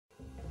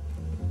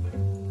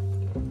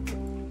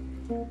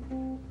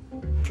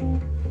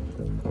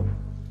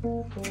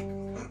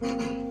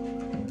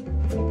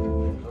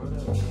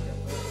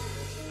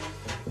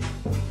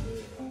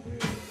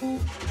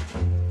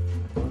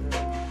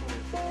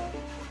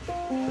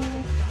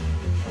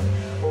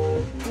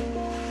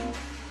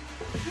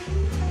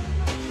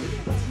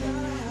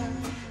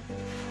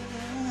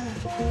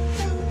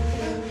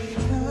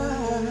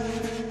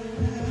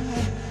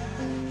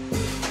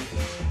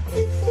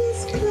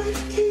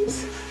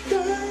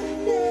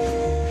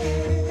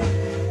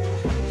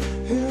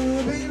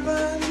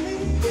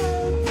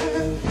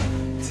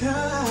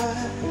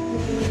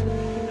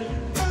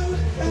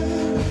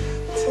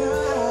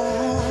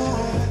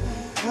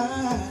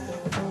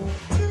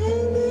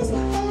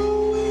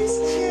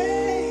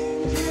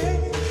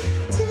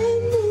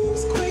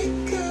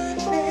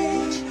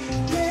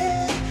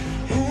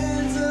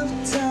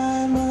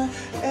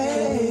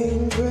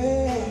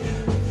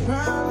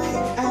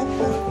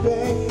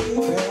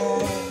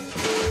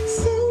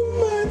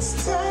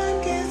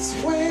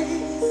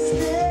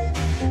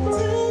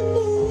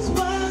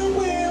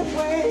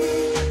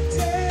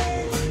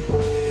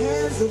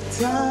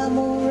Time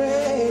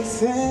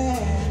erasing,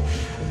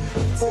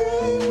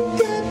 time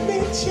got me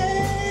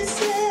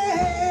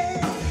chasing.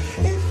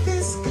 If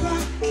this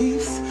clock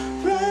keeps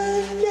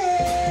running,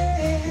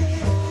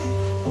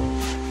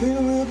 it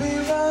will be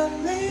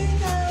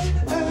running out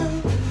of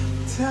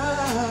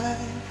time,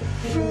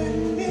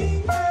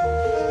 running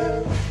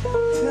out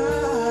of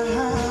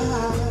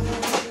time.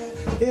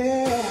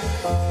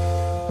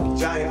 Yeah.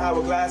 Giant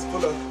hourglass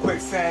full of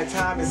quicksand,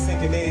 time is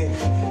sinking in.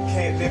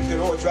 Can't lift it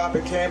or drop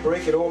it, can't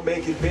break it or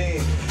make it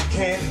bend.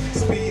 Can't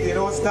speed it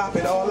or stop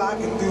it, all I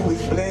can do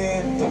is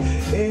blend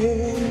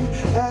in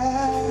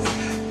as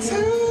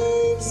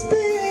time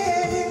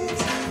spins.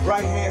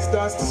 Right hand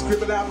starts to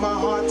scribble out my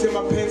heart till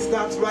my pen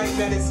stops writing,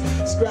 and it's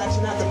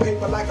scratching out the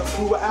paper like a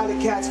crew of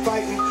alley cats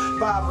fighting.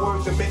 5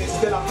 words a minute,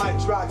 still I might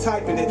try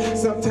typing it.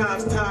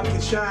 Sometimes time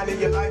can shine in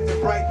your life and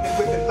brighten it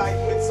with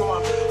enlightenment, so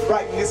I'm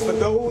writing this for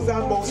those I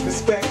most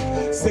respect.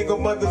 Single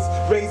mothers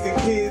raising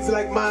kids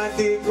like mine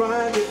did,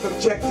 grinding from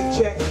check to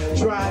check,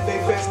 trying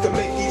their best to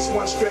make each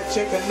one stretch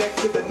and connect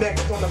to the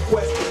next on a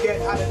quest to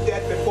get out of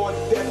debt before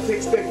death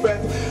takes their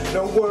breath.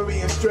 No worry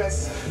and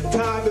stress.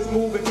 Time is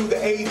moving through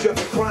the age of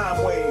the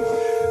crime wave.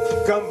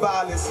 Gun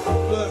violence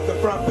floods the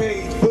front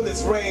page.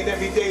 Bullets rain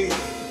every day.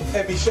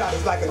 Every shot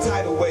is like a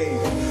tidal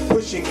wave,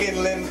 pushing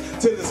inland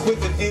till it's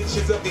within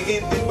inches of the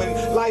ending. When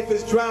life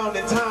is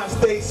drowning, time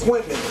stays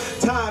swimming.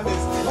 Time is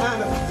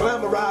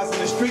glamorizing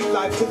the street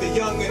life to the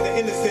young and the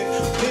innocent.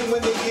 Then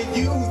when they get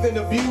used and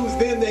abused,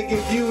 then they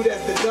get viewed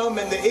as the dumb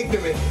and the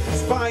ignorant.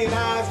 Spying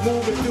eyes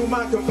moving through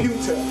my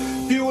computer,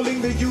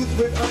 fueling the youth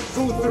with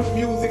untruth through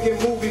music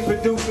and movie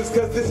producers.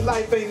 Cause this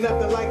life ain't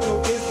nothing like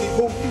no Disney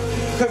movie.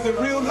 Cause in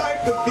real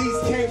life the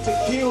beast came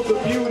to kill the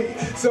beauty,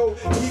 so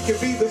he could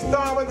be the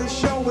star of the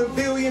show with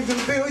billions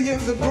and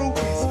billions of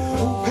groupies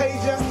who pay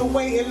just to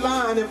wait in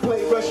line and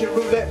play Russian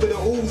roulette with a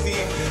Uzi.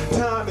 And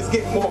time is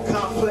getting more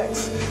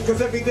complex, cause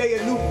every day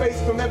a new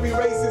face from every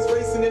race is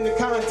racing in the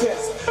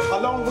contest,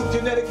 along with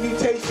genetic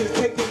mutations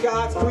taking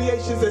God's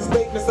creations and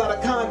statements out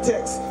of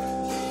context.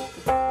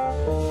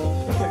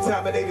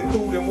 Contaminated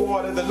food and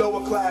water, the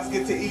lower class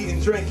get to eat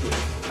and drink it.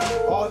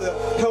 All the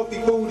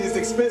healthy food is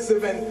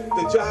expensive and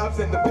the jobs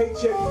and the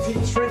paychecks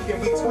keep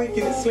shrinking. We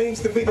tweaking, it seems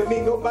to be to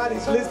me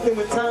nobody's listening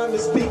when time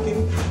is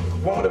speaking.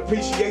 Won't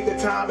appreciate the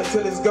time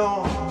until it's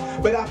gone,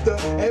 but after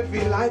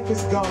every life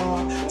is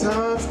gone,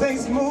 time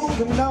stays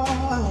moving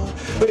on.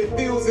 But it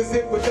feels as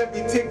if with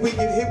every tick we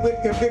get hit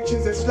with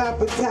convictions and slapped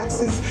with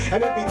taxes,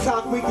 and every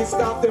talk we get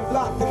stopped and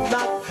blocked and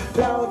knocked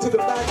down to the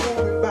back,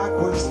 moving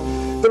backwards.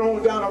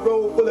 Thrown down a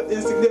road full of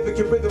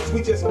insignificant rhythms,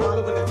 we just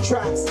following the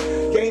tracks,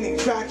 gaining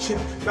traction.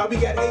 Now we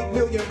got 8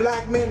 million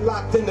black men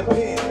locked in the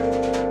pen.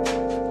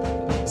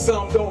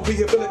 Some don't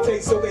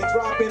rehabilitate, so they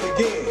drop in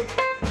again.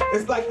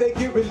 It's like they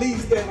get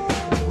released and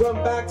run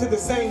back to the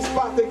same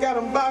spot they got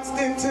them boxed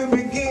in to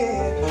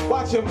begin.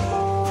 Watch them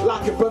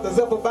locking brothers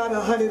up about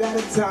 100 at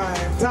a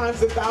time,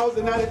 times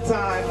 1,000 at a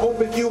time,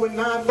 hoping you and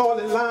I fall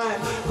in line.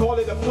 Call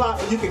it a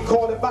plot, or you can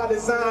call it by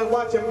design.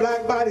 Watching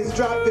black bodies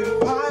dropped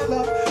and pile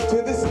up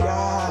to the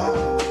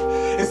sky.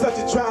 It's such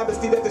a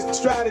travesty that this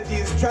strategy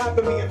is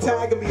trapping me and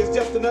tagging me as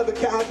just another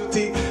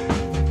casualty,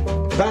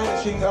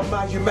 vanishing of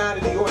my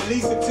humanity, or at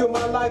least until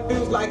my life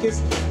feels like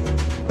it's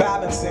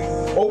balancing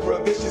over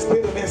a vicious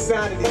pit of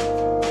insanity.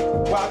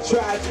 While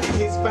tragedy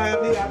hits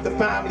family after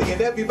family,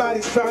 and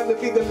everybody's trying to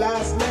be the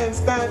last man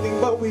standing,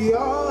 but we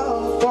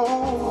all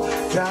fall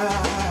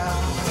down.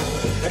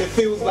 And it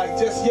feels like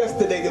just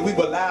yesterday that we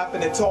were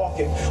laughing and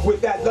talking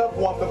with that loved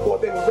one before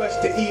they were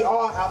rushed to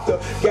ER after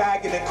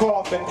gagging and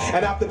coughing.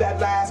 And after that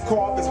last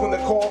cough is when the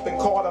coughing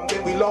caught them,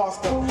 then we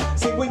lost them.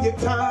 See, when your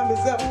time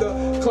is up,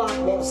 the clock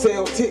won't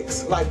sell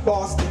ticks like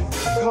Boston.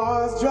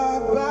 Cars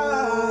drive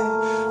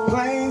by,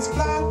 planes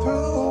fly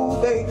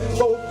through, they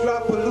both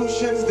drop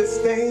pollutions that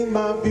stain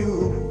my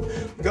view.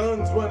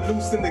 Guns run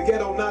loose in the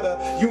ghetto, now the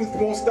youth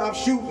won't stop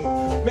shooting,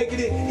 making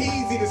it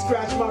easy to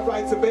scratch my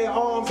right to bear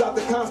arms out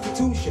the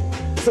Constitution.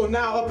 So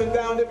now up and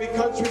down every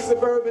country,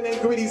 suburban and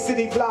gritty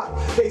city block,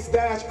 they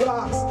stash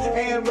blocks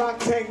and rock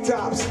tank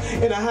tops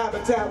in a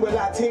habitat where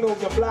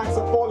Latinos and blacks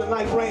are falling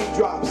like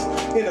raindrops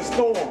in a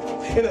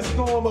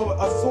storm of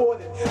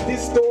assorted,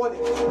 distorted,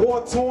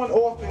 war-torn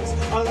orphans,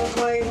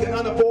 unclaimed and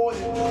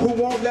unaborted, who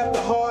won't let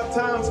the hard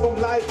times from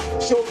life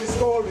show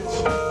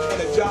discouraged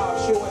and a job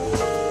shortage,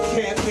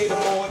 can't pay the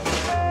mortgage.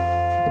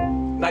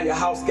 Now your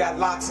house got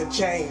locks and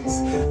chains,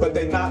 but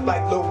they not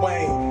like Lil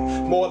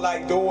Wayne, more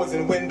like doors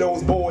and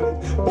windows boarded,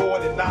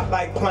 not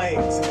like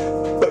planes,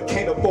 but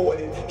can't afford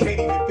it, can't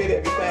even fit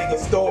everything in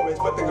storage,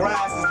 but the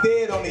grass is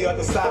dead on the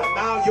other side,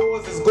 now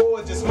yours is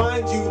gorgeous,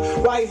 mind you,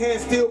 right hand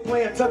still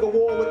playing tug of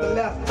war with the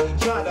left,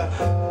 trying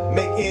to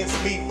make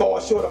ends meet, fall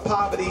short of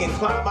poverty and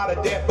climb out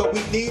of debt, but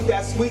we need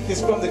that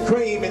sweetness from the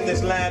cream in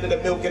this land of the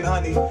milk and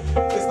honey.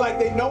 It's like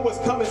they know what's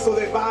coming, so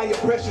they buy your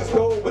precious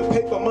gold with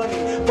paper money.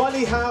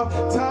 Funny how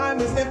time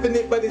is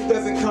infinite, but it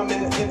doesn't come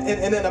in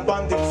an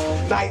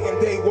abundance. Night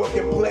and day, work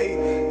and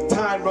play.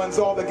 Time runs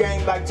all the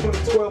game like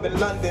 2012 in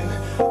London.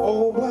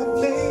 Oh,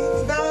 what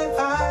things thine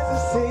eyes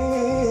have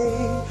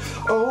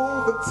seen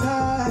over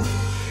time.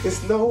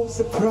 It's no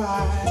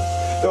surprise.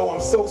 Though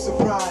I'm so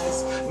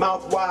surprised,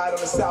 mouth wide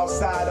on the south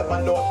side of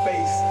my north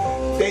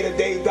face.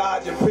 Day-to-day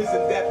dodging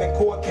prison death and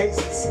court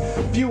cases.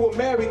 Fewer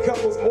married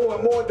couples, more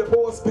and more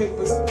divorce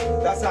papers.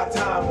 That's how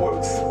time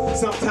works.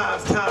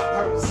 Sometimes time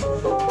hurts.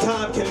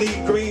 Time can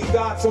leave green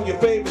dots on your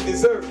favorite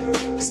dessert.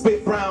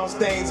 Spit brown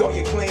stains on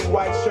your clean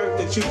white shirt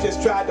that you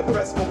just tried to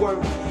press for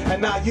work.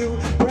 And now you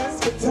press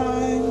for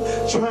time,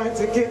 trying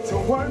to get to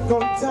work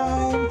on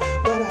time.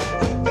 But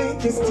I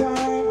think it's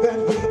time that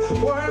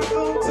we work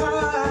on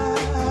time.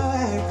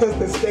 Cause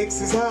the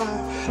stakes is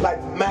high,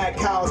 like mad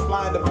cows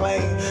flying the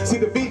plane. See,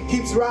 the beat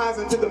keeps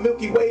rising till the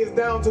Milky Way is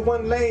down to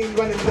one lane,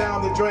 running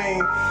down the drain.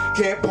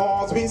 Can't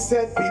pause,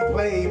 reset,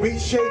 replay,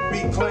 reshape,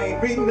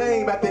 reclaim,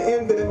 rename. At the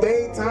end of the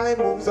day, time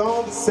moves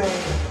all the same.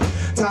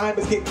 Time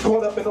is getting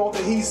caught up in all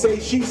the he say,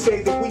 she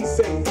say, that we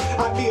say.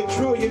 I'd be a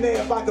trillionaire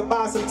if I could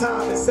buy some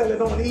time and sell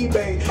it on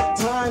eBay.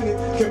 Time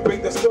can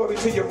bring the story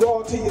to you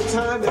raw, till your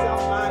time is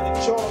outlined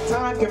in chalk.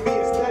 Time can be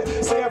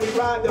a scary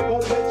ride that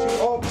won't let you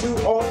off too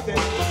often.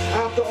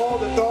 After all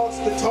the thoughts,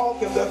 the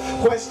talk, and the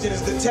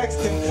questions, the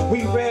texting,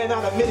 we ran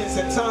out of minutes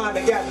and time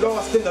and got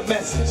lost in the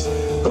message.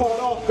 Caught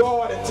off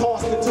guard and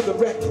tossed into the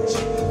wreckage.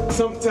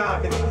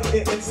 Sometime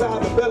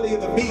inside the belly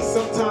of the beast,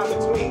 sometime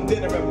between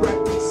dinner and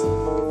breakfast.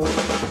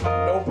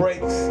 No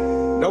breaks,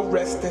 no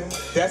resting,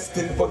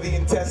 destined for the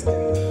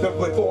intestine. But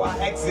before I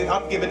exit,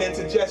 I'm giving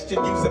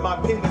indigestion, using my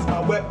pen as my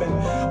weapon.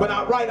 When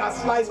I write, I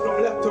slice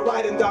from left to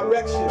right in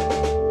direction.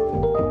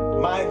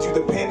 Mind you,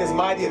 the pen is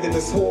mightier than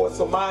the sword,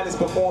 so mine is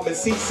performing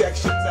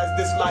C-sections as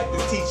this life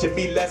is teaching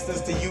me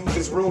lessons to use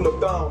as rule of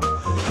thumb.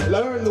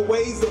 Learn the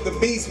ways of the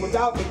beast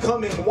without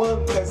becoming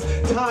one, cause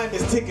time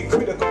is ticking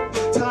critical.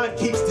 Time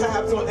keeps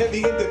tabs on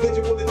every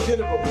individual in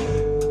general.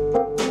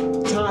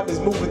 Time is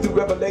moving through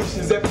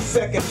revelations, every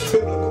second is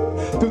biblical.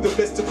 Through the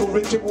mystical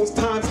rituals,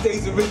 time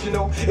stays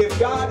original. If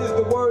God is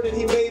the word and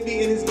he made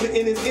me in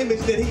his image,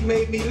 then he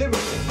made me lyrical.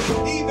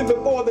 Even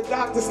before the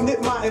doctor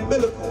snipped my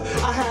umbilical,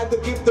 I had the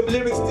gift of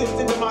lyrics stitched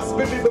into my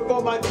spirit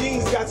before my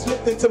genes got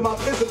slipped into my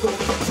physical.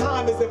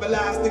 Time is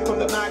everlasting from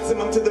the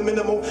maximum to the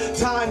minimal.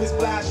 Time is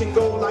flashing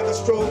gold like a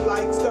strobe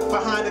light stuck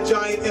behind a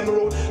giant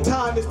emerald.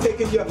 Time is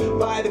taking your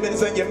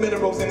vitamins and your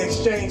minerals in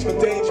exchange for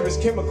dangerous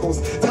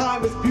chemicals.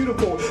 Time is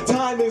beautiful.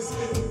 Time is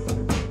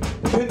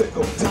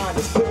pinnacle. Time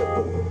is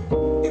pitiful.